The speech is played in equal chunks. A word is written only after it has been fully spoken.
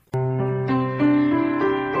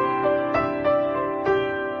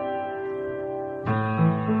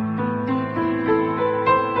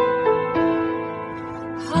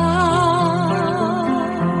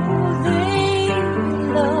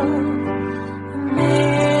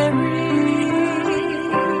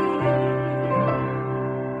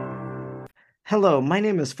Hello, my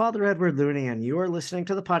name is Father Edward Looney, and you are listening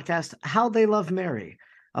to the podcast How They Love Mary,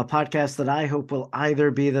 a podcast that I hope will either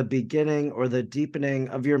be the beginning or the deepening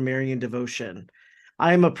of your Marian devotion.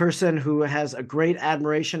 I am a person who has a great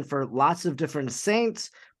admiration for lots of different saints,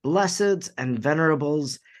 blesseds, and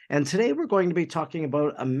venerables. And today we're going to be talking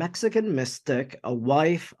about a Mexican mystic, a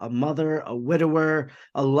wife, a mother, a widower,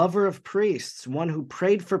 a lover of priests, one who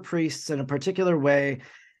prayed for priests in a particular way,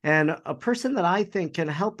 and a person that I think can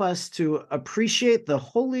help us to appreciate the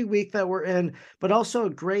Holy Week that we're in, but also a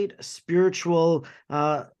great spiritual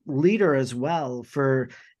leader as well for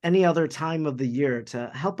any other time of the year to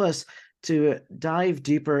help us to dive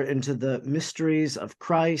deeper into the mysteries of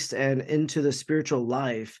Christ and into the spiritual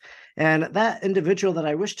life. And that individual that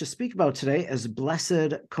I wish to speak about today is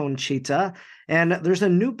Blessed Conchita. And there's a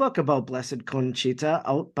new book about Blessed Conchita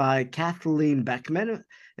out by Kathleen Beckman.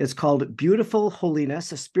 It's called Beautiful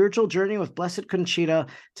Holiness, a spiritual journey with Blessed Conchita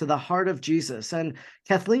to the heart of Jesus. And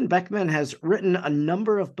Kathleen Beckman has written a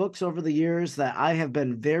number of books over the years that I have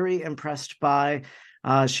been very impressed by.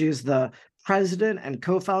 She's the president and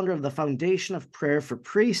co-founder of the Foundation of Prayer for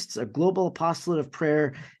Priests, a global apostolate of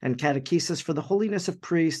prayer and catechesis for the holiness of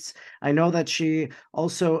priests. I know that she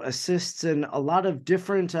also assists in a lot of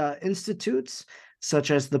different institutes, such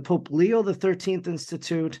as the Pope Leo XIII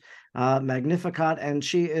Institute, Magnificat, and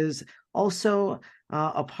she is also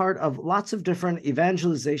a part of lots of different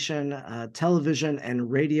evangelization, television, and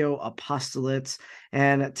radio apostolates.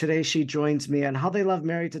 And today she joins me on How They Love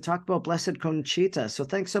Mary to talk about Blessed Conchita. So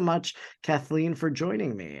thanks so much, Kathleen, for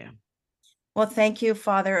joining me. Well, thank you,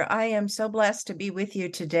 Father. I am so blessed to be with you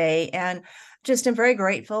today, and just am very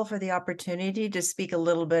grateful for the opportunity to speak a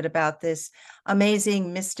little bit about this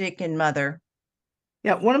amazing mystic and mother.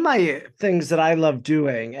 Yeah, one of my things that I love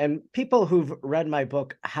doing, and people who've read my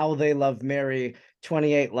book, How They Love Mary,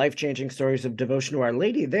 28 Life-Changing Stories of Devotion to Our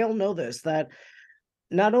Lady, they'll know this, that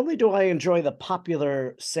not only do I enjoy the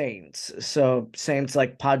popular saints, so saints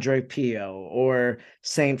like Padre Pio or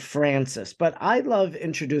Saint Francis, but I love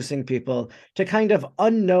introducing people to kind of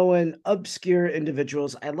unknown, obscure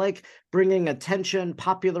individuals. I like bringing attention,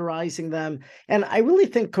 popularizing them, and I really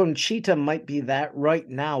think Conchita might be that right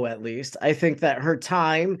now, at least. I think that her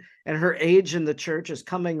time and her age in the church is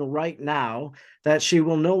coming right now, that she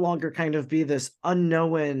will no longer kind of be this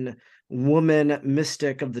unknown woman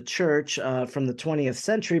mystic of the church from the 20th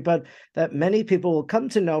century, but that many people will come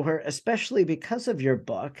to know her, especially because of your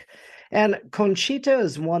book. And Conchita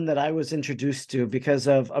is one that I was introduced to because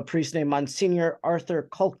of a priest named Monsignor Arthur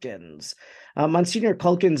Culkins. Monsignor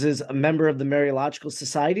Culkins is a member of the Mariological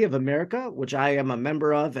Society of America, which I am a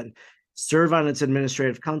member of and serve on its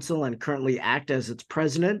administrative council and currently act as its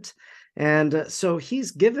president. And so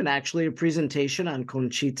he's given actually a presentation on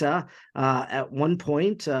Conchita at one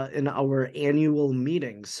point in our annual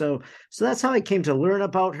meeting. So that's how I came to learn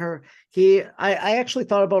about her. I actually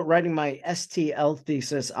thought about writing my STL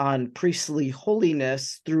thesis on priestly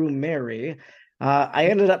holiness through Mary. I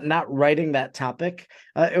ended up not writing that topic.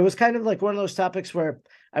 It was kind of like one of those topics where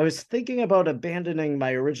I was thinking about abandoning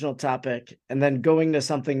my original topic and then going to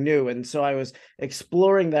something new. And so I was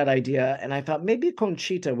exploring that idea, and I thought maybe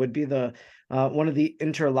Conchita would be the one of the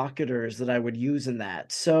interlocutors that I would use in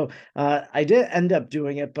that. So I did end up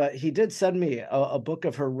doing it, but he did send me a book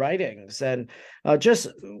of her writings and just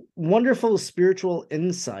wonderful spiritual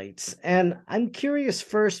insights. And I'm curious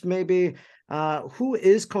first, maybe, who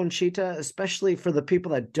is Conchita, especially for the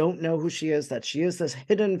people that don't know who she is, that she is this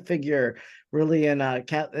hidden figure really in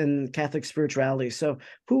Catholic spirituality. So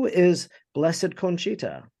who is Blessed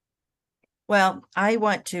Conchita? Well, I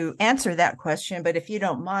want to answer that question, but if you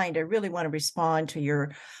don't mind, I really want to respond to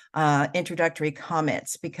your introductory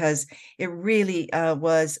comments, because it really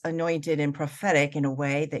was anointed and prophetic in a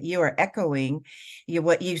way that you are echoing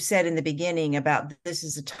what you said in the beginning about this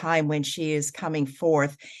is a time when she is coming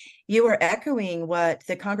forth. You are echoing what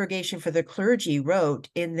the Congregation for the Clergy wrote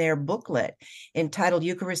in their booklet entitled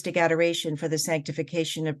Eucharistic Adoration for the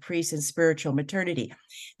Sanctification of Priests and Spiritual Maternity.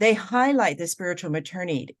 They highlight the spiritual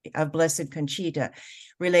maternity of Blessed Conchita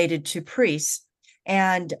related to priests.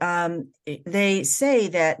 And they say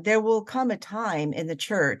that there will come a time in the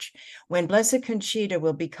church when Blessed Conchita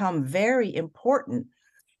will become very important.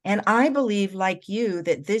 And I believe, like you,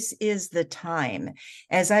 that this is the time.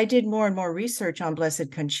 As I did more and more research on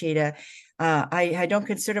Blessed Conchita, I don't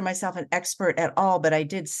consider myself an expert at all, but I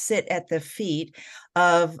did sit at the feet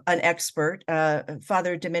of an expert,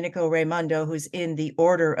 Father Domenico Raimondo, who's in the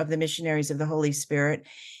Order of the Missionaries of the Holy Spirit.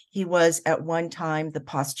 He was at one time the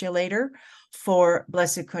postulator for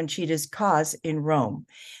Blessed Conchita's cause in Rome.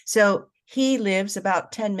 So he lives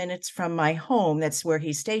about 10 minutes from my home. That's where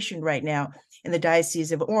he's stationed right now. in the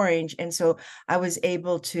Diocese of Orange. And so I was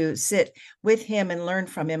able to sit with him and learn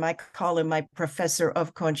from him. I call him my professor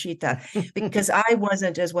of Conchita because I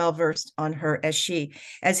wasn't as well versed on her as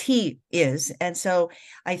he is. And so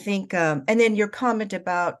I think, and then your comment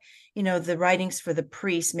about, the writings for the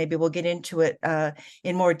priests, maybe we'll get into it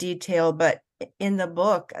in more detail, but in the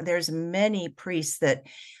book, there's many priests that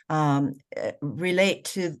relate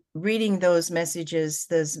to reading those messages,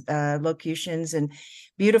 those locutions and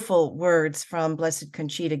beautiful words from Blessed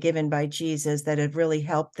Conchita given by Jesus that have really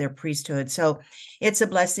helped their priesthood. So it's a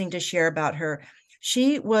blessing to share about her.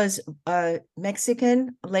 She was a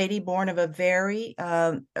Mexican lady born of a very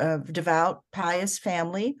devout, pious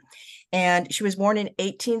family. And she was born in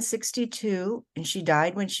 1862, and she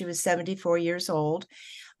died when she was 74 years old.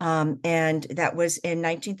 And that was in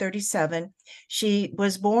 1937. She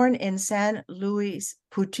was born in San Luis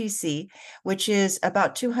Potosí, which is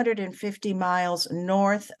about 250 miles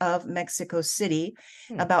north of Mexico City,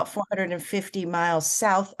 about 450 miles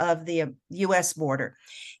south of the U.S. border.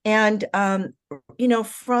 And,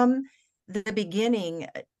 from the beginning,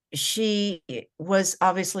 she was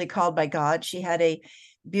obviously called by God. She had a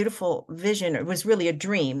beautiful vision. It was really a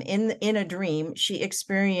dream. In a dream, she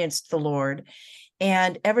experienced the Lord.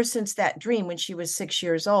 And ever since that dream, when she was 6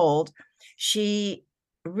 years old, she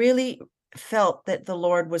really felt that the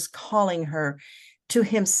Lord was calling her to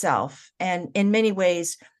himself. And in many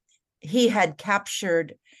ways, he had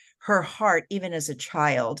captured her heart even as a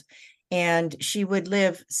child. And she would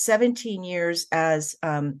live 17 years as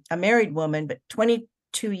a married woman, but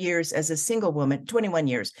 22 years as a single woman, 21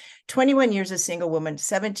 years a single woman,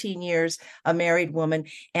 17 years a married woman,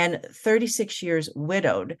 and 36 years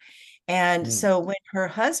widowed. And so when her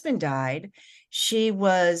husband died, she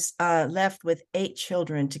was left with 8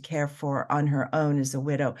 children to care for on her own as a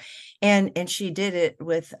widow. And she did it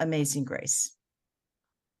with amazing grace.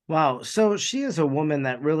 Wow. So she is a woman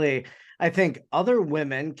that really, I think, other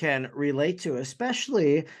women can relate to,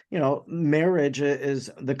 especially, marriage is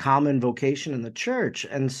the common vocation in the church.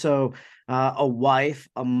 And so a wife,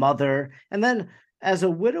 a mother, and then as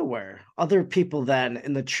a widower, other people then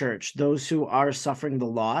in the church, those who are suffering the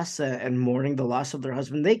loss and mourning the loss of their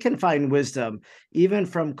husband, they can find wisdom even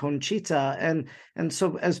from Conchita. And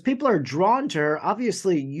so as people are drawn to her,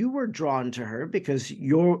 obviously you were drawn to her because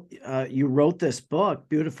you wrote this book,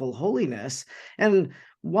 Beautiful Holiness. And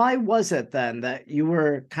why was it then that you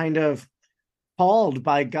were kind of called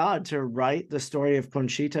by God to write the story of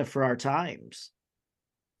Conchita for our times?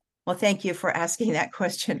 Well, thank you for asking that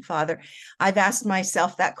question, Father. I've asked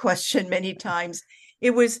myself that question many times.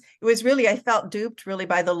 It was really, I felt duped really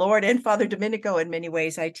by the Lord and Father Domenico in many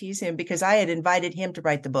ways. I tease him because I had invited him to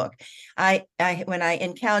write the book. When I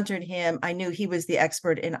encountered him, I knew he was the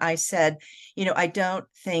expert. And I said, I don't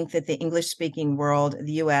think that the English speaking world,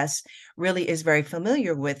 the US, really is very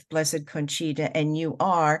familiar with Blessed Conchita, and you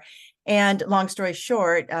are. And long story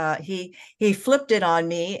short, he flipped it on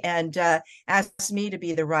me and asked me to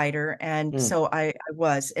be the writer. And so I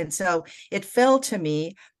was. And so it fell to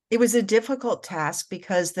me. It was a difficult task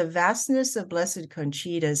because the vastness of Blessed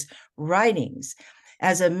Conchita's writings,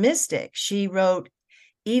 as a mystic, she wrote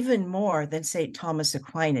even more than St. Thomas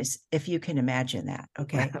Aquinas, if you can imagine that.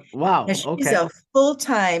 Okay. Wow. Now, she's Okay. a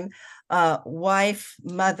full-time wife,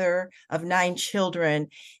 mother of 9 children,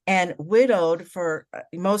 and widowed for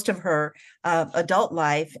most of her adult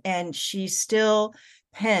life. And she still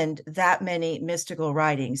penned that many mystical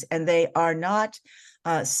writings. And they are not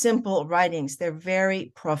simple writings. They're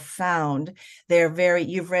very profound.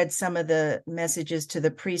 You've read some of the messages to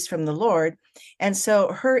the priest from the Lord. And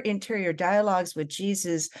so her interior dialogues with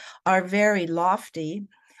Jesus are very lofty.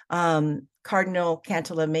 Cardinal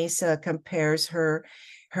Cantalamessa compares her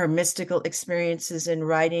mystical experiences and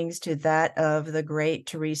writings to that of the great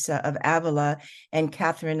Teresa of Avila and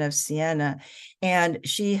Catherine of Siena. And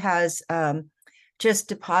she has just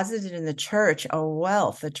deposited in the church a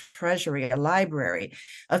wealth, a treasury, a library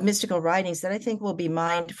of mystical writings that I think will be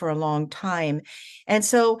mined for a long time. And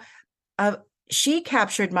so she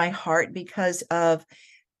captured my heart because of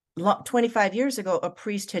 25 years ago, a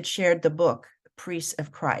priest had shared the book, Priests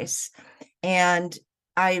of Christ. And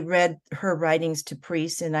I read her writings to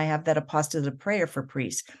priests, and I have that apostolate of prayer for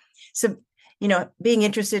priests. So, being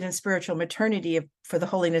interested in spiritual maternity for the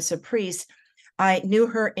holiness of priests, I knew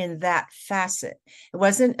her in that facet. It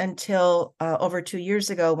wasn't until over 2 years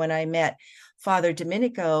ago when I met Father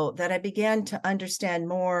Domenico that I began to understand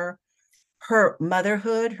more her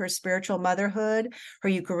motherhood, her spiritual motherhood, her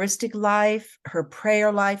Eucharistic life, her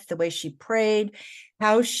prayer life, the way she prayed,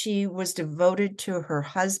 how she was devoted to her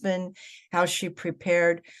husband, how she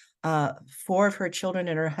prepared four of her children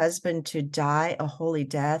and her husband to die a holy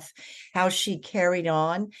death, how she carried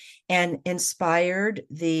on and inspired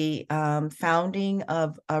the founding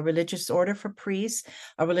of a religious order for priests,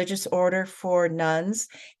 a religious order for nuns,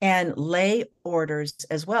 and lay orders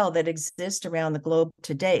as well that exist around the globe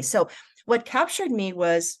today. So what captured me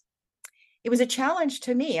was, it was a challenge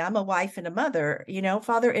to me. I'm a wife and a mother,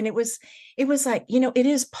 Father, and it was like, it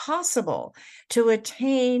is possible to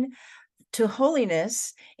attain to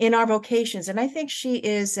holiness in our vocations. And I think she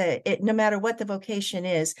is, no matter what the vocation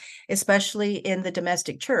is, especially in the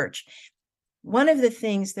domestic church. One of the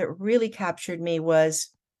things that really captured me was,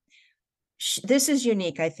 this is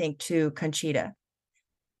unique, I think, to Conchita.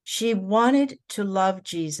 She wanted to love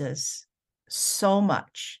Jesus so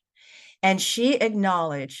much. And she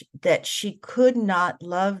acknowledged that she could not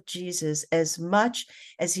love Jesus as much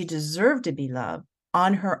as he deserved to be loved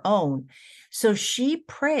on her own. So she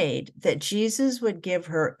prayed that Jesus would give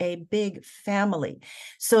her a big family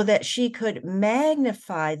so that she could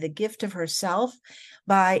magnify the gift of herself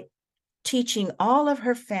by teaching all of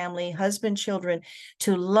her family, husband, children,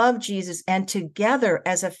 to love Jesus. And together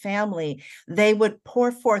as a family, they would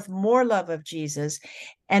pour forth more love of Jesus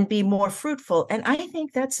and be more fruitful. And I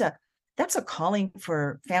think that's a calling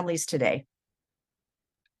for families today.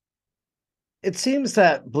 It seems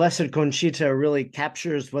that Blessed Conchita really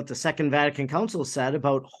captures what the Second Vatican Council said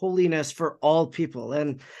about holiness for all people.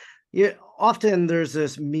 And often there's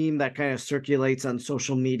this meme that kind of circulates on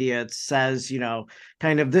social media. It says,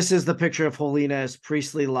 kind of, this is the picture of holiness,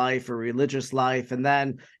 priestly life or religious life. And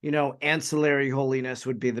then, ancillary holiness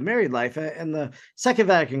would be the married life. And the Second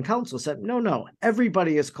Vatican Council said, no,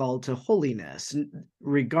 everybody is called to holiness,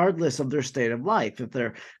 regardless of their state of life, if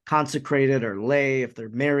they're consecrated or lay, if they're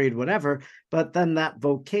married, whatever. But then that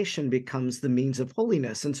vocation becomes the means of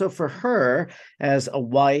holiness. And so for her, as a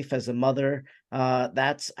wife, as a mother,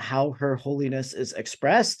 that's how her holiness is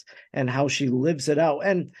expressed and how she lives it out.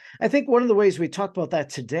 And I think one of the ways we talk about that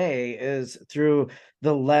today is through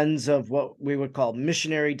the lens of what we would call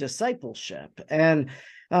missionary discipleship. And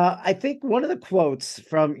I think one of the quotes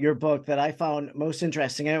from your book that I found most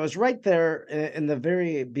interesting, and it was right there in the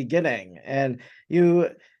very beginning, and you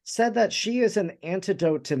said that she is an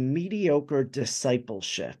antidote to mediocre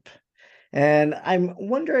discipleship. And I'm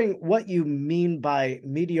wondering what you mean by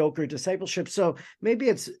mediocre discipleship. So maybe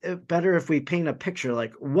it's better if we paint a picture,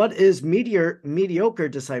 like what is mediocre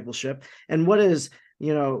discipleship and what is,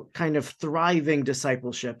 kind of thriving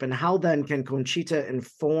discipleship, and how then can Conchita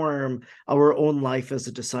inform our own life as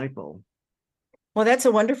a disciple? Well, that's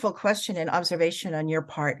a wonderful question and observation on your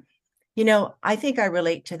part. I think I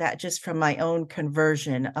relate to that just from my own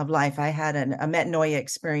conversion of life. I had a metanoia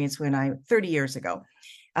experience 30 years ago.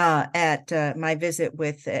 At my visit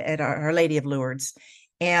at Our Lady of Lourdes.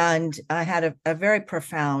 And I had a very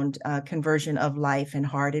profound conversion of life and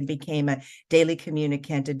heart, and became a daily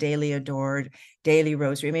communicant, a daily adored, daily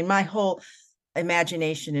rosary. I mean, my whole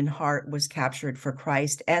imagination and heart was captured for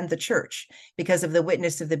Christ and the church because of the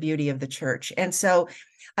witness of the beauty of the church. And so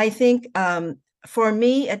I think for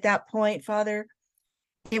me at that point, Father,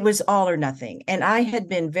 it was all or nothing. And I had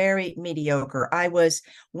been very mediocre. I was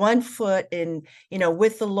 1 foot in,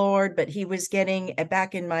 with the Lord, but he was getting,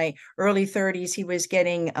 back in my early 30s, he was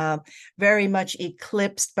getting very much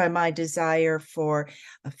eclipsed by my desire for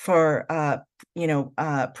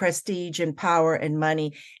prestige and power and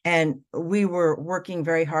money. And we were working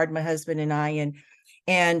very hard, my husband and I,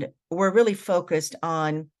 and we're really focused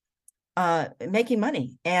on making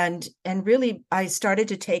money. And really, I started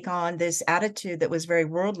to take on this attitude that was very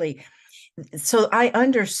worldly. So I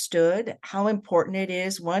understood how important it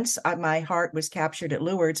is, once my heart was captured at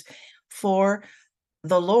Lourdes, for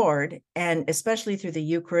the Lord, and especially through the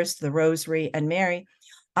Eucharist, the Rosary, and Mary.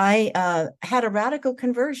 I had a radical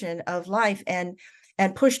conversion of life and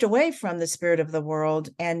pushed away from the spirit of the world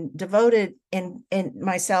and devoted in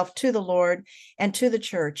myself to the Lord and to the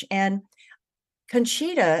church. And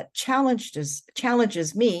Conchita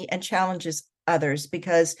challenges me and challenges others,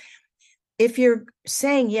 because if you're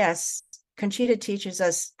saying yes, Conchita teaches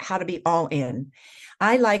us how to be all in.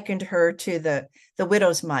 I likened her to the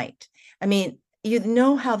widow's mite. I mean, you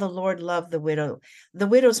know how the Lord loved the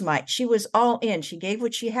widow's mite. She was all in. She gave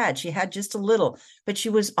what she had. She had just a little, but she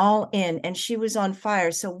was all in, and she was on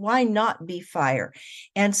fire. So why not be fire?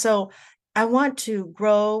 And so I want to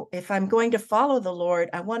grow. If I'm going to follow the Lord,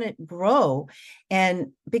 I want to grow.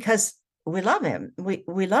 And because we love him,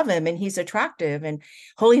 we love him, and he's attractive, and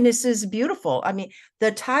holiness is beautiful. I mean,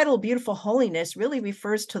 the title beautiful holiness really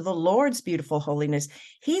refers to the Lord's beautiful holiness.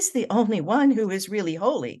 He's the only one who is really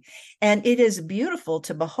holy, and it is beautiful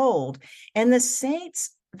to behold. And the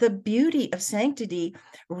saints the beauty of sanctity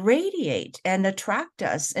radiate and attract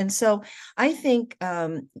us. And so I think,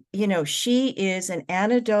 she is an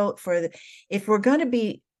antidote for if we're going to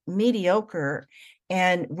be mediocre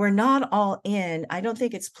and we're not all in, I don't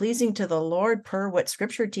think it's pleasing to the Lord per what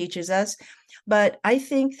scripture teaches us. But I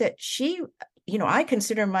think that I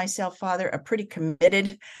consider myself, Father, a pretty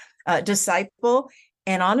committed disciple.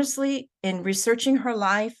 And honestly, in researching her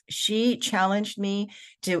life, she challenged me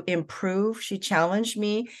to improve. She challenged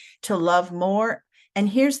me to love more. And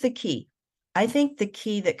here's the key. I think the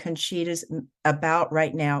key that Conchita's about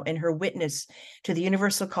right now in her witness to the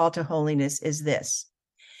universal call to holiness is this: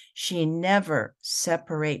 she never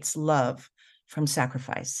separates love from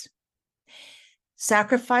sacrifice.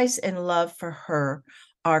 Sacrifice and love for her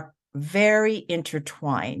are very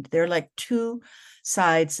intertwined. They're like two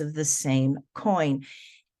sides of the same coin.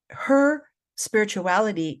 Her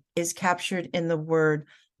spirituality is captured in the word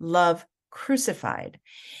love crucified.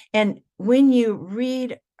 And when you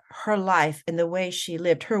read her life and the way she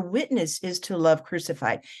lived, her witness is to love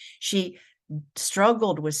crucified. She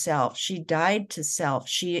struggled with self. She died to self.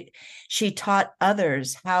 She taught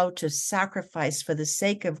others how to sacrifice for the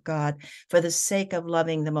sake of God, for the sake of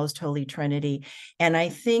loving the most holy Trinity. And I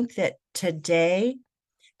think that today,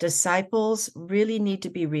 disciples really need to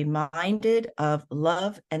be reminded of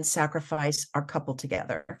love and sacrifice are coupled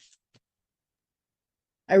together.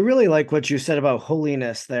 I really like what you said about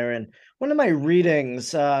holiness there. And one of my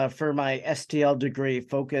readings for my STL degree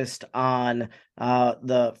focused on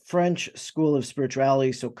the French School of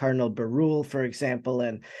Spirituality, so Cardinal Berulle, for example.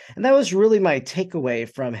 And that was really my takeaway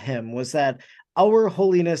from him, was that our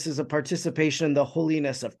holiness is a participation in the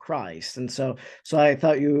holiness of Christ. And so I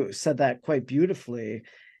thought you said that quite beautifully.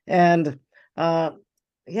 And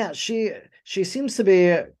yeah, she seems to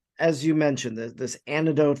be, as you mentioned, this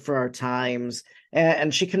antidote for our times,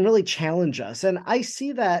 and she can really challenge us. And I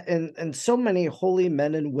see that in so many holy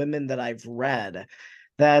men and women that I've read.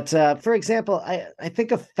 That, for example, I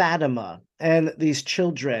think of Fatima and these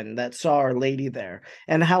children that saw Our Lady there,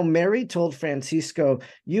 and how Mary told Francisco,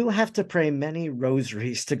 "You have to pray many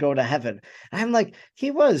rosaries to go to heaven." And I'm like,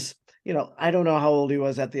 he was, I don't know how old he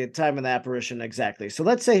was at the time of the apparition exactly. So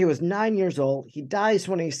let's say he was 9 years old. He dies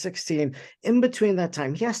when he's 16. In between that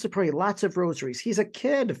time, he has to pray lots of rosaries. He's a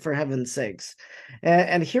kid, for heaven's sakes.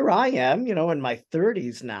 And here I am, in my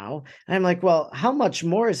 30s now. And I'm like, well, how much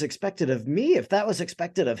more is expected of me if that was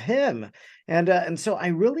expected of him? And so I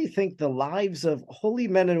really think the lives of holy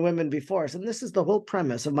men and women before us, and this is the whole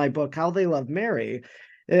premise of my book, How They Love Mary,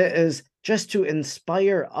 is just to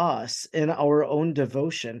inspire us in our own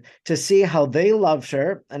devotion to see how they loved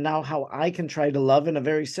her, and now how I can try to love in a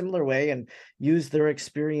very similar way and use their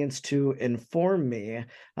experience to inform me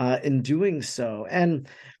in doing so. And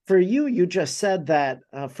for you just said that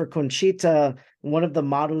for Conchita, one of the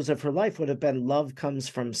mottos of her life would have been love comes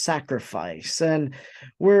from sacrifice. And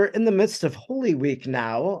we're in the midst of Holy Week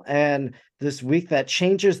now, and this week that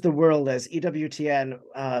changes the world, as EWTN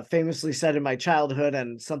famously said in my childhood,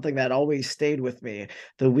 and something that always stayed with me,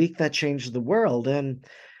 the week that changed the world. And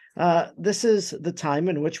this is the time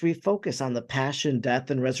in which we focus on the passion, death,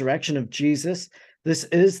 and resurrection of Jesus. This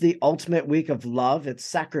is the ultimate week of love. It's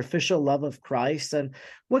sacrificial love of Christ. And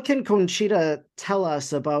what can Conchita tell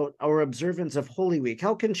us about our observance of Holy Week?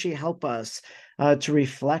 How can she help us to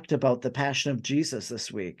reflect about the passion of Jesus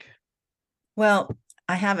this week? Well,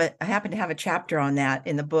 I happen to have a chapter on that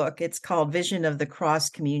in the book. It's called Vision of the Cross,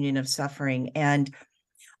 Communion of Suffering. And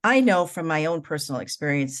I know from my own personal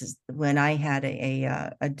experiences, when I had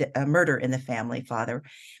a murder in the family,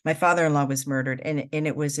 my father-in-law was murdered, and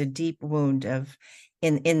it was a deep wound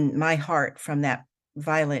in my heart from that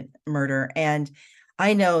violent murder. And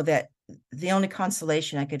I know that the only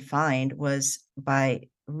consolation I could find was by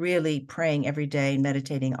really praying every day and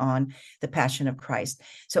meditating on the Passion of Christ.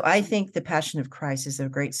 So I think the Passion of Christ is a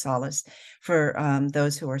great solace for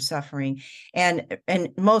those who are suffering. And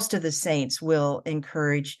most of the saints will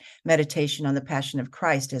encourage meditation on the Passion of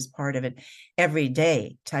Christ as part of it every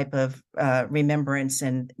day type of remembrance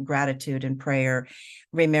and gratitude and prayer,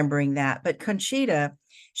 remembering that. But Conchita,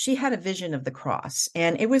 she had a vision of the cross,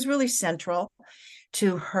 and it was really central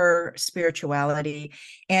to her spirituality.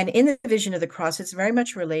 And in the vision of the cross, it's very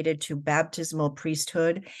much related to baptismal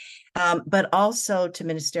priesthood, but also to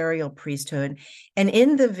ministerial priesthood. And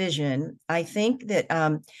in the vision, I think that,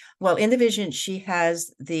 in the vision, she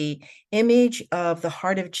has the image of the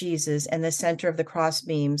heart of Jesus and the center of the cross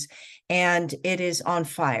beams, and it is on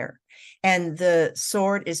fire. And the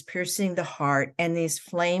sword is piercing the heart, and these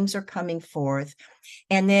flames are coming forth.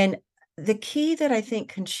 And then the key that I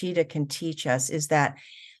think Conchita can teach us is that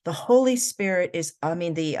the Holy Spirit is,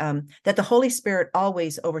 that the Holy Spirit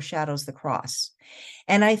always overshadows the cross.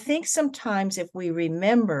 And I think sometimes if we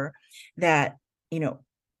remember that,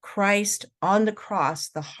 Christ on the cross,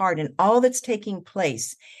 the heart, and all that's taking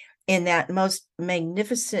place in that most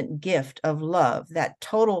magnificent gift of love, that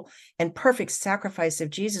total and perfect sacrifice of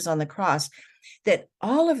Jesus on the cross, that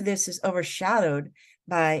all of this is overshadowed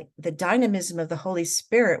by the dynamism of the Holy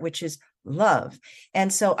Spirit, which is love.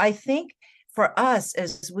 And so I think for us,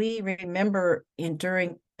 as we remember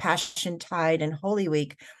during Passion Tide and Holy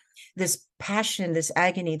Week, this passion, this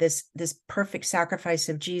agony, this perfect sacrifice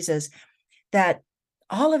of Jesus, that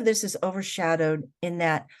all of this is overshadowed in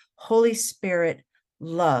that Holy Spirit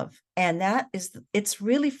love. And it's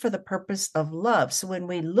really for the purpose of love. So when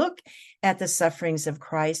we look at the sufferings of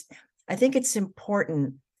Christ, I think it's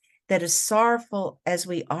important that, as sorrowful as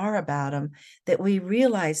we are about them, that we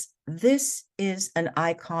realize this is an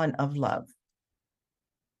icon of love.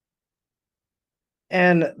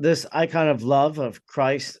 And this icon of love of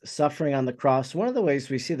Christ suffering on the cross, one of the ways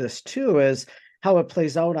we see this too is how it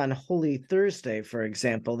plays out on Holy Thursday, for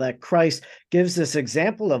example, that Christ gives this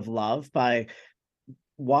example of love by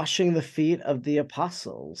washing the feet of the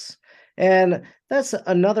apostles. And that's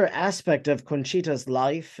another aspect of Conchita's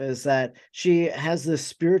life, is that she has this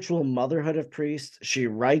spiritual motherhood of priests. She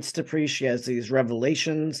writes to priests. She has these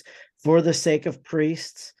revelations for the sake of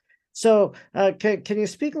priests. So can you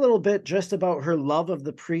speak a little bit just about her love of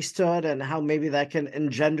the priesthood and how maybe that can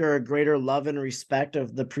engender a greater love and respect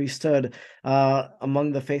of the priesthood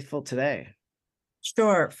among the faithful today?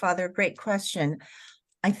 Sure, Father, great question.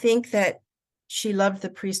 I think that she loved the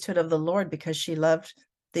priesthood of the Lord because she loved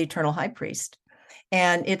the eternal high priest.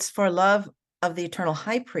 And it's for love of the eternal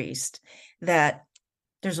high priest that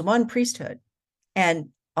there's one priesthood.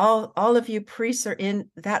 And all of you priests are in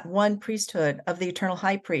that one priesthood of the eternal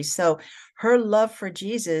high priest. So her love for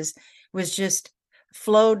Jesus was just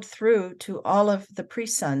flowed through to all of the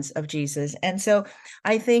priest sons of Jesus. And so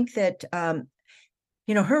I think that,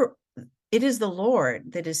 it is the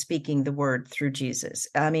Lord that is speaking the word through Jesus.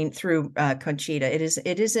 I mean, through Conchita.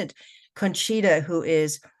 It isn't Conchita who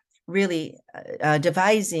is really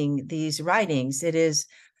devising these writings.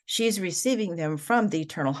 She's receiving them from the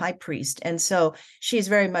eternal high priest. And so she's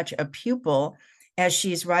very much a pupil as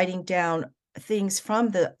she's writing down things from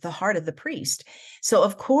the heart of the priest. So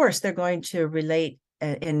of course they're going to relate,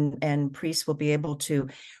 and priests will be able to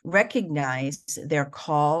recognize their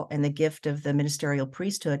call and the gift of the ministerial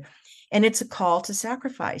priesthood. And it's a call to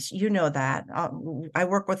sacrifice. You know that. I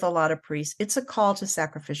work with a lot of priests. It's a call to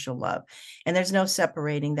sacrificial love, and there's no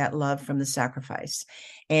separating that love from the sacrifice.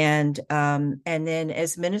 And then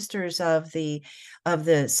as ministers of the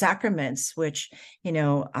sacraments, which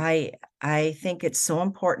I think it's so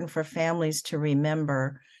important for families to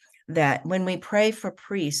remember that when we pray for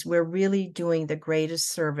priests, we're really doing the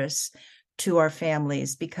greatest service to our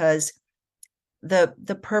families, because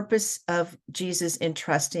the purpose of Jesus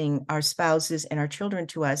entrusting our spouses and our children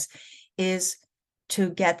to us is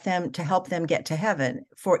to help them get to heaven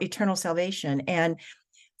for eternal salvation. And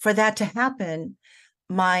for that to happen,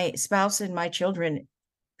 my spouse and my children,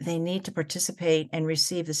 they need to participate and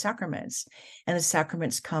receive the sacraments, and the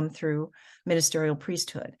sacraments come through ministerial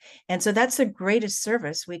priesthood. And so that's the greatest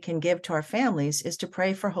service we can give to our families, is to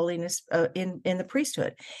pray for holiness in the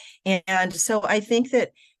priesthood. And so I think that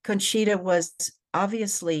Conchita was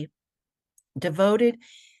obviously devoted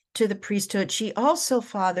to the priesthood. She also,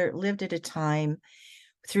 Father, lived at a time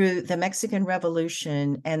through the Mexican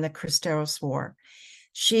Revolution and the Cristeros War.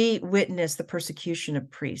 She witnessed the persecution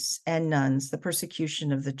of priests and nuns, the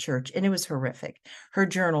persecution of the church, and it was horrific. Her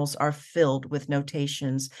journals are filled with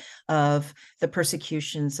notations of the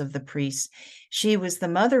persecutions of the priests. She was the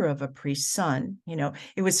mother of a priest's son.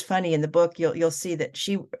 It was funny in the book. You'll see that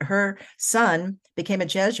her son became a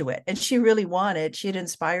Jesuit, and she had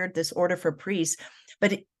inspired this order for priests,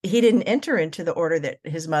 but he didn't enter into the order that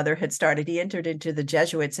his mother had started. He entered into the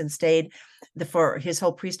Jesuits and stayed for his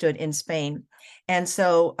whole priesthood in Spain. And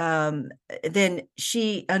so then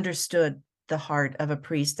she understood the heart of a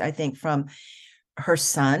priest, I think, from her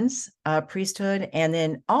son's priesthood. And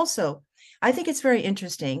then also, I think it's very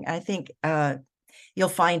interesting. I think you'll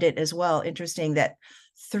find it as well interesting that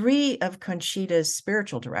 3 of Conchita's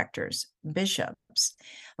spiritual directors, bishops,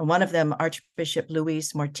 one of them, Archbishop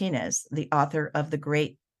Luis Martinez, the author of the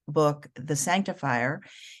great book, The Sanctifier,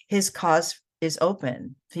 his cause is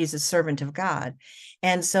open. He's a servant of God.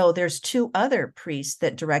 And so there's 2 other priests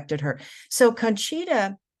that directed her. So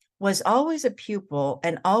Conchita was always a pupil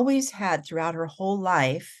and always had throughout her whole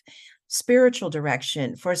life spiritual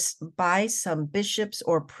direction by some bishops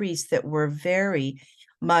or priests that were very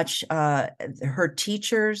much her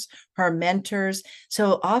teachers, her mentors.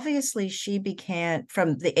 So obviously she began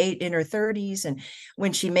from the eight in her 30s, and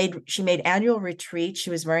when she made annual retreats, she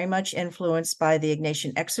was very much influenced by the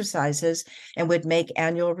Ignatian exercises and would make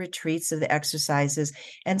annual retreats of the exercises.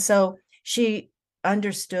 And so she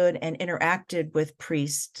understood and interacted with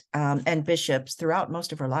priests and bishops throughout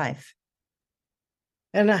most of her life.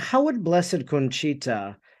 And how would Blessed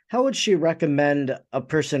Conchita, how would she recommend a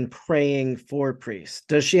person praying for priests?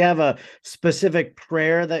 Does she have a specific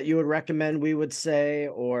prayer that you would recommend we would say,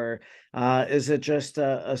 or is it just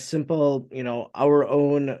a simple, our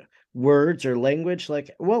own words or language?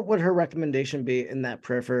 Like, what would her recommendation be in that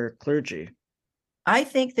prayer for clergy? I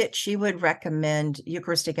think that she would recommend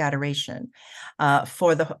Eucharistic adoration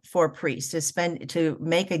for priests to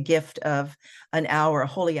make a gift of an hour, a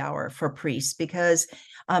holy hour for priests, because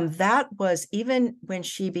that was, even when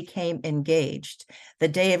she became engaged, the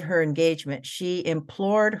day of her engagement, she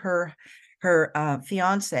implored her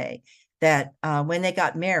fiance that when they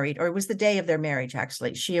got married, or it was the day of their marriage,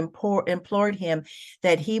 actually, she implored him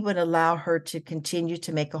that he would allow her to continue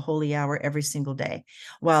to make a holy hour every single day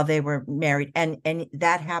while they were married. And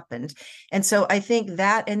that happened. And so I think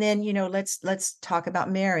that, and then, let's talk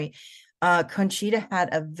about Mary. Conchita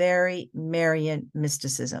had a very Marian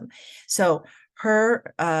mysticism. So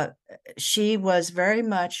she was very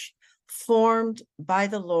much formed by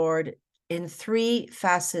the Lord in three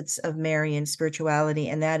facets of Marian spirituality,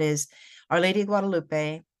 and that is Our Lady of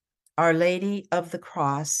Guadalupe, Our Lady of the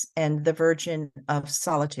Cross, and the Virgin of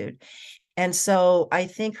Solitude. And so I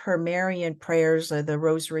think her Marian prayers, or the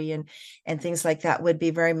rosary and things like that, would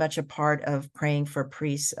be very much a part of praying for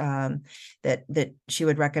priests that she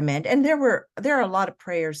would recommend. And there are a lot of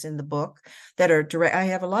prayers in the book that are direct. I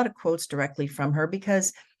have a lot of quotes directly from her,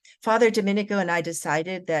 because Father Domenico and I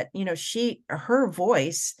decided that, her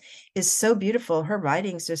voice is so beautiful. Her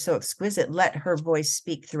writings are so exquisite. Let her voice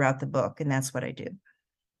speak throughout the book. And that's what I do.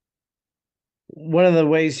 One of the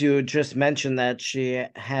ways you just mentioned that she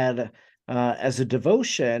had as a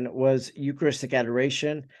devotion was Eucharistic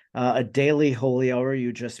adoration, a daily holy hour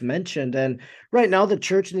you just mentioned. And right now, the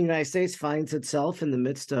Church in the United States finds itself in the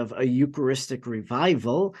midst of a Eucharistic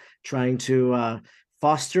revival, trying to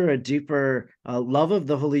foster a deeper love of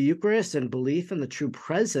the Holy Eucharist and belief in the true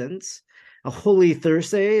presence. A Holy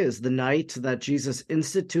Thursday is the night that Jesus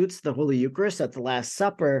institutes the Holy Eucharist at the Last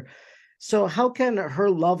Supper. So how can her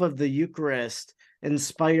love of the Eucharist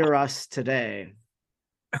inspire us today?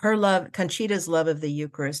 Conchita's love of the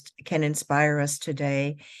Eucharist can inspire us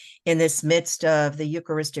today in this midst of the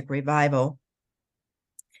Eucharistic revival,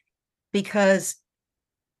 because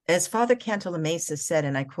as Father Cantalamessa said,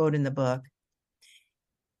 and I quote in the book,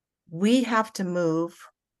 we have to move,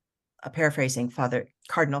 paraphrasing Father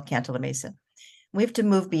Cardinal Cantalamessa, we have to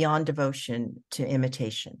move beyond devotion to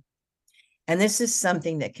imitation. And this is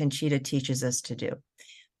something that Conchita teaches us to do.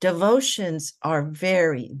 Devotions are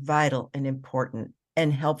very vital and important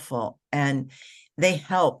and helpful, and they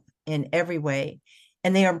help in every way,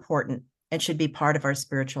 and they are important and should be part of our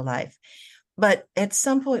spiritual life. But at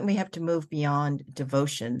some point, we have to move beyond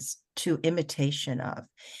devotions to imitation of.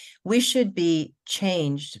 We should be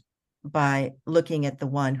changed by looking at the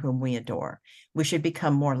one whom we adore. We should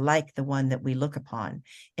become more like the one that we look upon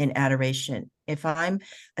in adoration. If I'm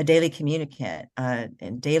a daily communicant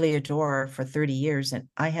and daily adorer for 30 years and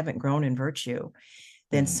I haven't grown in virtue,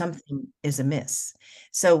 then something is amiss.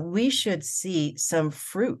 So we should see some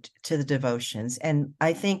fruit to the devotions. And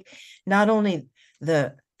I think not only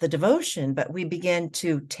the devotion, but we begin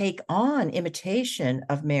to take on imitation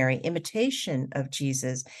of Mary, imitation of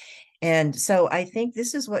Jesus. And so I think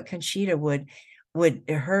this is what Conchita would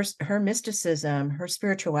her mysticism, her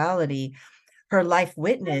spirituality, her life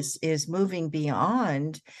witness is moving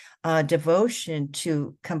beyond devotion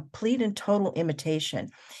to complete and total imitation.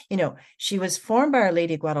 She was formed by Our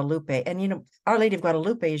Lady of Guadalupe, and Our Lady of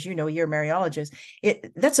Guadalupe, as you're a Mariologist,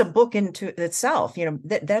 that's a book into itself.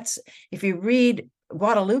 That's, if you read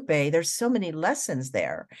Guadalupe, there's so many lessons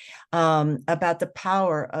there about the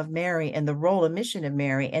power of Mary and the role and mission of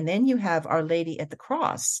Mary. And then you have Our Lady at the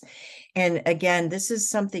Cross. And again, this is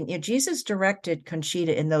something, Jesus directed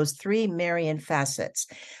Conchita in those three Marian facets: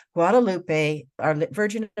 Guadalupe, Our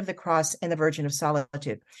Virgin of the Cross, and the Virgin of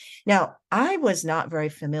Solitude. Now, I was not very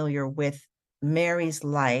familiar with Mary's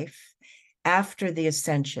life after the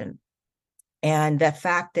Ascension, and the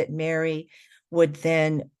fact that Mary would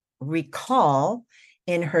then recall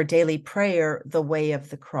in her daily prayer the way of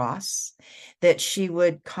the cross, that she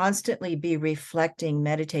would constantly be reflecting,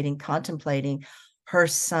 meditating, contemplating her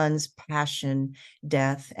son's passion,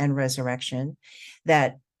 death, and resurrection,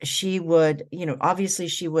 that she would, obviously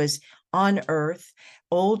she was on earth,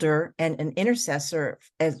 older and an intercessor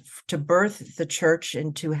to birth the church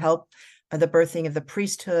and to help the birthing of the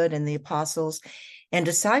priesthood and the apostles and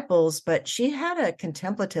disciples, but she had a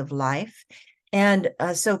contemplative life. And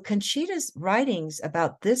so Conchita's writings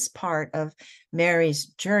about this part of Mary's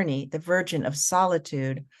journey, the Virgin of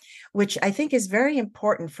Solitude, which I think is very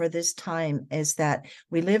important for this time, is that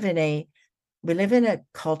we live in a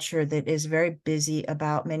culture that is very busy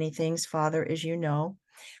about many things, Father, as you know.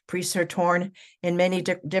 Priests are torn in many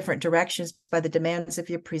different directions by the demands of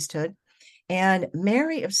your priesthood. And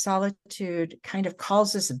Mary of Solitude kind of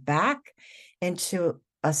calls us back into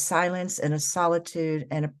a silence and a solitude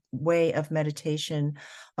and a way of meditation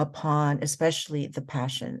upon especially the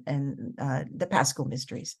Passion and the Paschal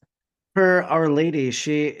mysteries. For Our Lady,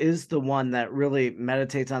 she is the one that really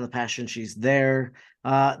meditates on the Passion. She's there.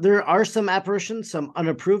 There are some apparitions, some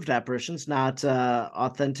unapproved apparitions, not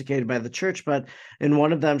authenticated by the church, but in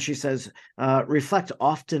one of them she says, reflect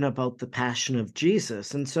often about the Passion of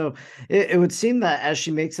Jesus. And so it would seem that as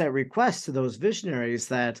she makes that request to those visionaries,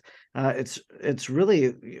 that it's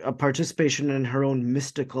really a participation in her own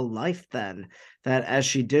mystical life then, that as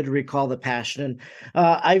she did recall the Passion. And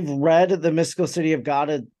I've read The Mystical City of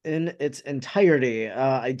God in its entirety.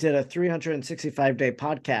 I did a 365-day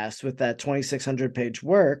podcast with that 2,600-page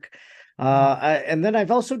work. And then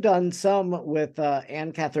I've also done some with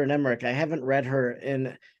Anne Catherine Emmerich. I haven't read her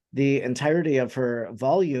in the entirety of her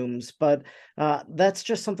volumes, but that's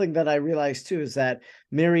just something that I realized too, is that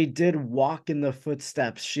Mary did walk in the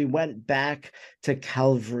footsteps. She went back to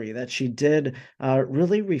Calvary, that she did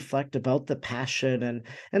really reflect about the Passion.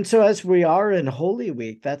 And so as we are in Holy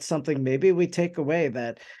Week, that's something maybe we take away,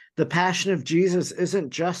 that the Passion of Jesus isn't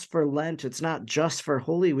just for Lent. It's not just for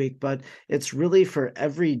Holy Week, but it's really for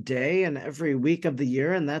every day and every week of the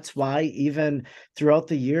year. And that's why even throughout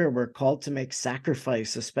the year, we're called to make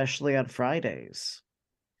sacrifice, especially on Fridays.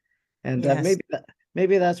 And Yes,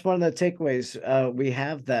 maybe that's one of the takeaways we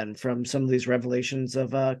have then from some of these revelations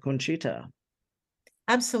of Conchita.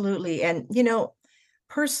 absolutely. And,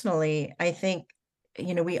 personally, I think,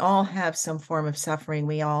 we all have some form of suffering.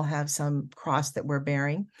 We all have some cross that we're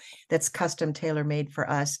bearing that's custom tailor made for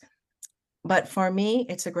us. But for me,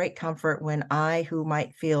 it's a great comfort when who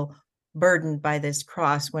might feel burdened by this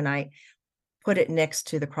cross, when I put it next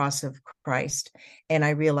to the cross of Christ, and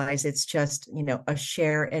I realize it's just, a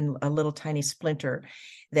share and a little tiny splinter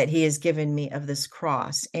that he has given me of this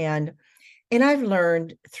cross. And I've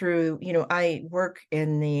learned through, I work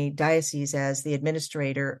in the diocese as the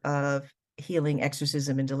administrator of healing,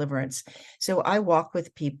 exorcism, and deliverance. So I walk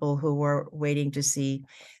with people who are waiting to see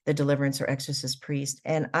the deliverance or exorcist priest.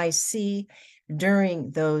 And I see during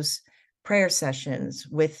those prayer sessions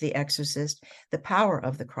with the exorcist the power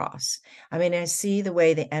of the cross. I mean, I see the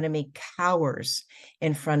way the enemy cowers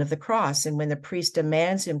in front of the cross. And when the priest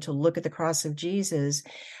demands him to look at the cross of Jesus,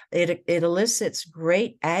 it elicits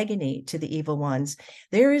great agony to the evil ones.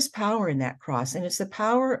 There is power in that cross, and it's the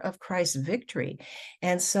power of Christ's victory.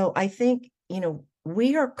 And so I think,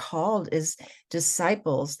 we are called as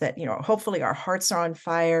disciples that, hopefully our hearts are on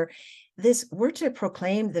fire. We're to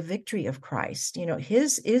proclaim the victory of Christ.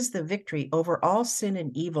 His is the victory over all sin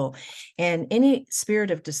and evil, and any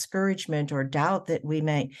spirit of discouragement or doubt that we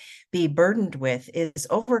may be burdened with is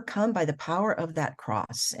overcome by the power of that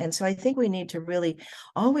cross. And so I think we need to really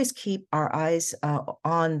always keep our eyes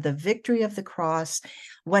on the victory of the cross.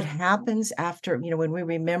 What happens after, when we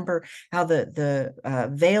remember how the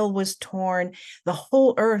veil was torn, the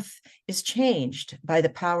whole earth is changed by the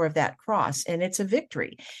power of that cross, and it's a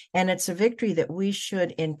victory. And it's a victory that we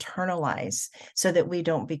should internalize so that we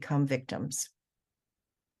don't become victims.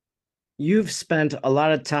 You've spent a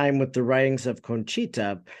lot of time with the writings of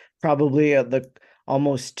Conchita, probably the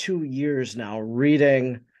almost 2 years now,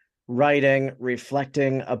 reading, writing,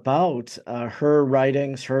 reflecting about her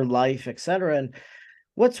writings, her life, etc. And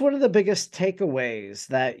what's one of the biggest takeaways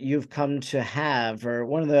that you've come to have, or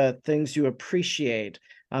one of the things you appreciate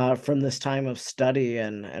from this time of study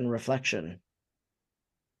and reflection?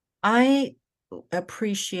 I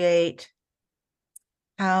appreciate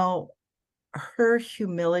how her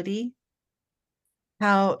humility,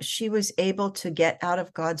 how she was able to get out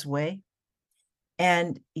of God's way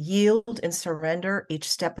and yield and surrender each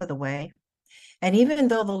step of the way. And even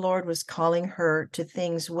though the Lord was calling her to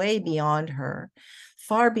things way beyond her,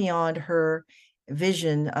 far beyond her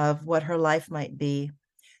vision of what her life might be,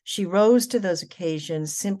 she rose to those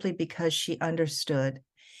occasions simply because she understood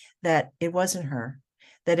that it wasn't her,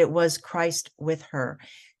 that it was Christ with her.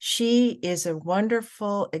 She is a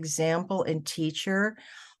wonderful example and teacher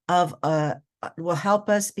of will help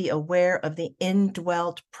us be aware of the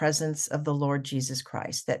indwelt presence of the Lord Jesus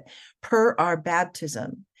Christ, that per our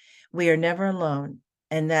baptism, we are never alone,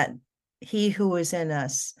 and that he who is in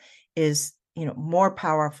us is, more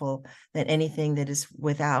powerful than anything that is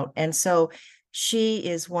without. And so she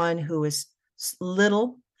is one who is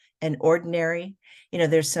little and ordinary.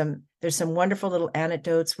 There's some wonderful little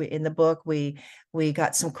anecdotes in the book. We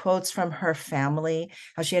got some quotes from her family,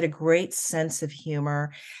 how she had a great sense of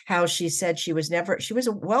humor, how she said she was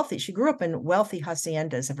she grew up in wealthy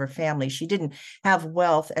haciendas of her family. She didn't have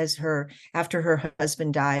wealth after her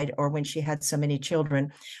husband died or when she had so many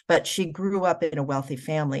children, but she grew up in a wealthy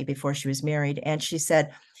family before she was married. And she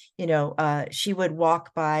said, she would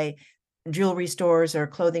walk by jewelry stores or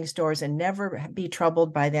clothing stores and never be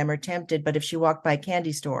troubled by them or tempted. But if she walked by a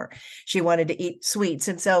candy store, she wanted to eat sweets.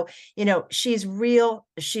 And so, she's real,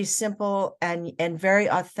 she's simple and very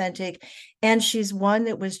authentic. And she's one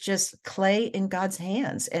that was just clay in God's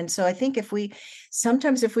hands. And so I think if we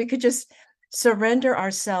could just surrender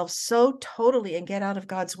ourselves so totally and get out of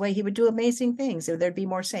God's way, he would do amazing things. There'd be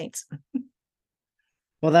more saints.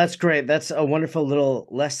 Well, that's great. That's a wonderful little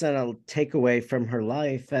lesson, a takeaway from her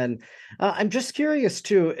life. And I'm just curious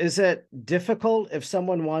too, is it difficult if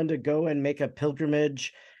someone wanted to go and make a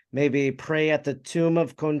pilgrimage, maybe pray at the tomb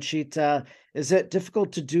of Conchita? Is it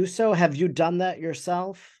difficult to do so? Have you done that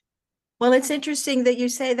yourself? Well, it's interesting that you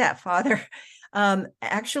say that, Father.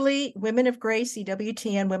 Actually, Women of Grace,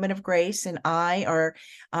 EWTN Women of Grace, and I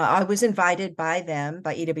was invited by them,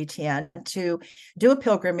 by EWTN, to do a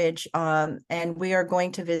pilgrimage. And we are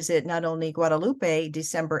going to visit not only Guadalupe,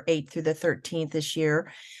 December 8th through the 13th this year,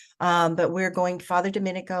 but we're going, Father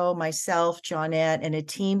Domenico, myself, Johnette, and a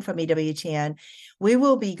team from EWTN. We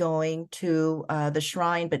will be going to the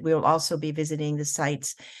shrine, but we will also be visiting the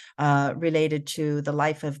sites related to the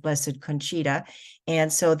life of Blessed Conchita.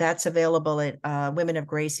 And so that's available at Women of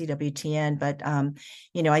Grace, EWTN. But,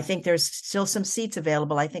 I think there's still some seats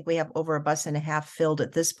available. I think we have over a bus and a half filled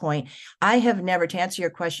at this point. I have never, to answer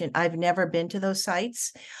your question, I've never been to those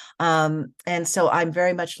sites. And so I'm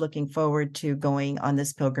very much looking forward to going on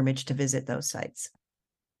this pilgrimage to visit those sites.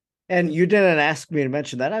 And you didn't ask me to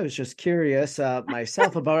mention that. I was just curious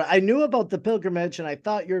myself about it. I knew about the pilgrimage and I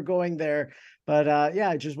thought you're going there. But yeah,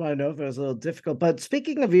 I just want to know if it was a little difficult. But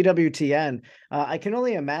speaking of EWTN, I can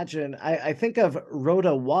only imagine. I think of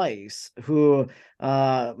Rhoda Weiss, who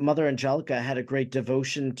Mother Angelica had a great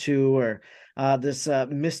devotion to, or this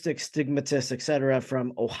mystic stigmatist, etc.,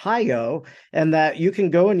 from Ohio, and that you can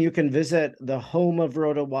go and you can visit the home of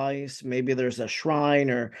Rhoda Weiss. Maybe there's a shrine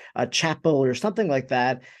or a chapel or something like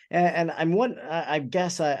that. And I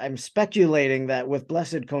guess I'm speculating that with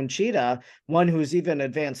Blessed Conchita, one who's even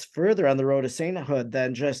advanced further on the road to sainthood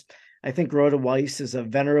than just, I think Rhoda Weiss is a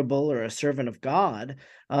venerable or a servant of God,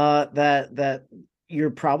 that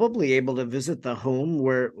you're probably able to visit the home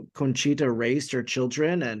where Conchita raised her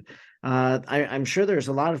children. And I'm sure there's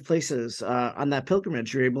a lot of places on that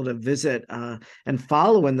pilgrimage you're able to visit and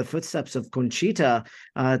follow in the footsteps of Conchita,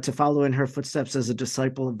 to follow in her footsteps as a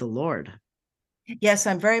disciple of the Lord. Yes,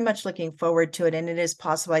 I'm very much looking forward to it. And it is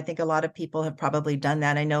possible. I think a lot of people have probably done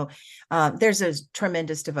that. I know there's a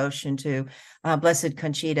tremendous devotion to Blessed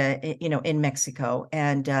Conchita, in Mexico.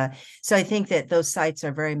 And so I think that those sites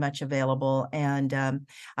are very much available. And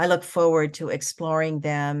I look forward to exploring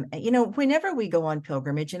them. Whenever we go on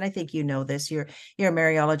pilgrimage, and I think this, you're a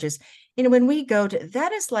Mariologist, when we go to,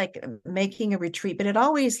 that is like making a retreat, but it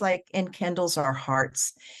always like enkindles our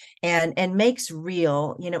hearts and makes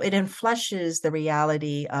real, it enfleshes the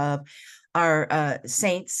reality of our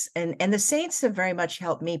saints. And the saints have very much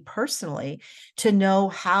helped me personally to know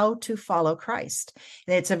how to follow Christ.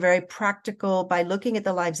 And it's a very practical, by looking at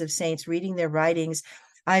the lives of saints, reading their writings,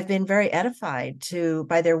 I've been very edified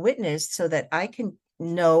by their witness so that I can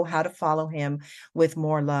know how to follow him with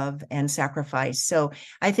more love and sacrifice. So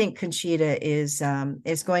I think Conchita is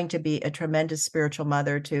going to be a tremendous spiritual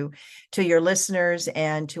mother to your listeners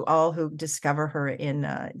and to all who discover her in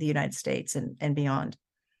the United States and beyond.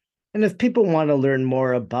 And if people want to learn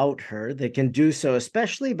more about her, they can do so,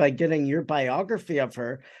 especially by getting your biography of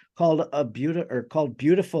her called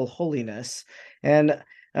Beautiful Holiness. And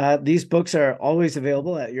these books are always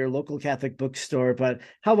available at your local Catholic bookstore. But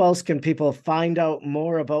how else can people find out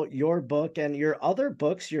more about your book and your other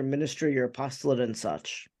books, your ministry, your apostolate, and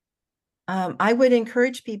such? I would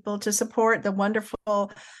encourage people to support the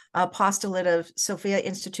wonderful apostolate of Sophia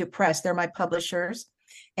Institute Press. They're my publishers.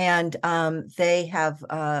 And they have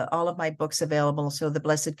all of my books available. So the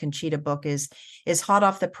Blessed Conchita book is hot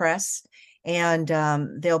off the press. And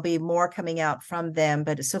there'll be more coming out from them.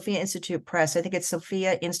 But Sophia Institute Press, I think it's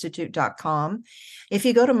sophiainstitute.com. If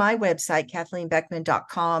you go to my website,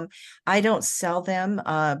 kathleenbeckman.com, I don't sell them,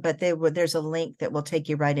 but there's a link that will take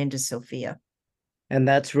you right into Sophia. And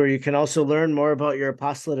that's where you can also learn more about your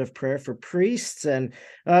apostolate of prayer for priests, and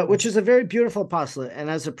which is a very beautiful apostolate. And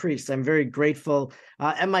as a priest, I'm very grateful.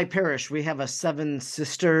 At my parish, we have a Seven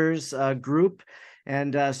Sisters group.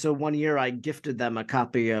 And so one year I gifted them a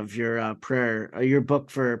copy of your your book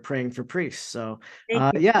for praying for priests. So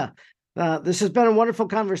Thank you. yeah, this has been a wonderful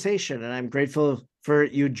conversation, and I'm grateful for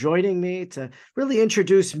you joining me to really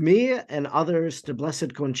introduce me and others to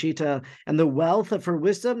Blessed Conchita and the wealth of her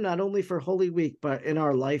wisdom, not only for Holy Week, but in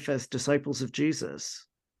our life as disciples of Jesus.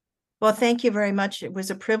 Well, thank you very much. It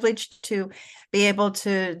was a privilege to be able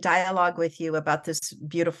to dialogue with you about this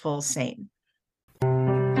beautiful saint.